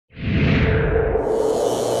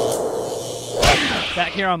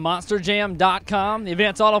Back here on MonsterJam.com, the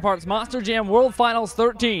Advanced Auto Parts Monster Jam World Finals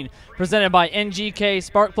 13, presented by NGK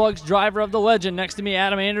Spark Plugs, driver of the legend. Next to me,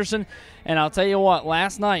 Adam Anderson. And I'll tell you what,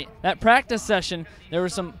 last night, that practice session, there were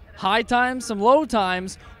some high times, some low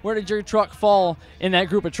times. Where did your truck fall in that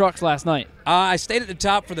group of trucks last night? I stayed at the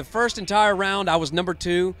top for the first entire round. I was number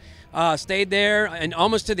 2. Stayed there and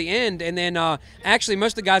almost to the end, and then actually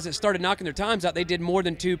most of the guys that started knocking their times out, they did more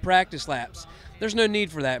than 2 practice laps. There's no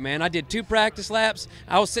need for that, man. I did 2 practice laps.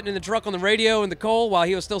 I was sitting in the truck on the radio in the cold while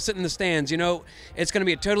he was still sitting in the stands. You know, it's going to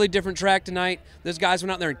be a totally different track tonight. Those guys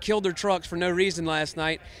went out there and killed their trucks for no reason last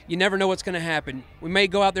night. You never know what's going to happen. We may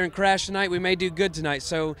go out there and crash tonight. We may do good tonight.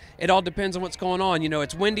 So it all depends on what's going on. You know,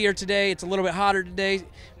 it's windier today. It's a little bit hotter today.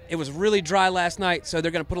 It was really dry last night, so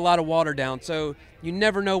they're going to put a lot of water down. So you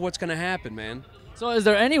never know what's going to happen, man. So is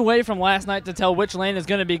there any way from last night to tell which lane is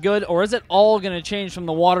going to be good, or is it all going to change from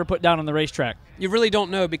the water put down on the racetrack? You really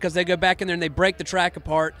don't know, because they go back in there and they break the track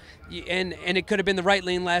apart, and it could have been the right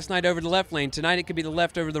lane last night over the left lane. Tonight it could be the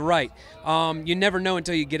left over the right. You never know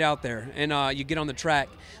until you get out there and you get on the track.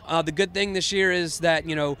 The good thing this year is that,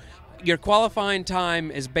 you know, your qualifying time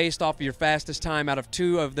is based off of your fastest time out of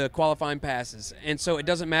 2 of the qualifying passes, and so it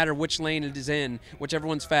doesn't matter which lane it is in, whichever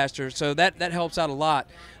one's faster. So that helps out a lot.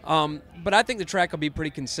 But I think the track will be pretty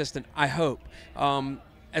consistent, I hope.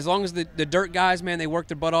 As long as the dirt guys, man, they work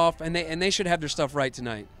their butt off, and they should have their stuff right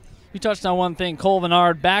tonight. You touched on one thing, Cole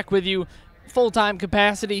Vennard, back with you, full-time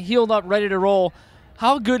capacity, healed up, ready to roll.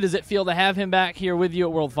 How good does it feel to have him back here with you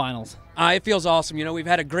at World Finals? It feels awesome. You know, we've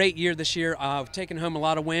had a great year this year. We've taken home a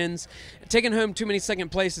lot of wins. Taken home too many second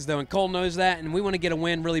places, though, and Cole knows that, and we want to get a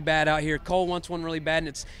win really bad out here. Cole wants one really bad, and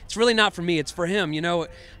it's really not for me. It's for him. You know,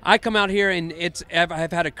 I come out here, and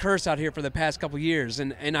I've had a curse out here for the past couple years,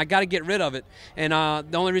 and I got to get rid of it. And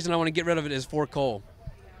the only reason I want to get rid of it is for Cole.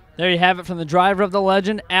 There you have it from the driver of the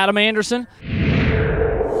legend, Adam Anderson.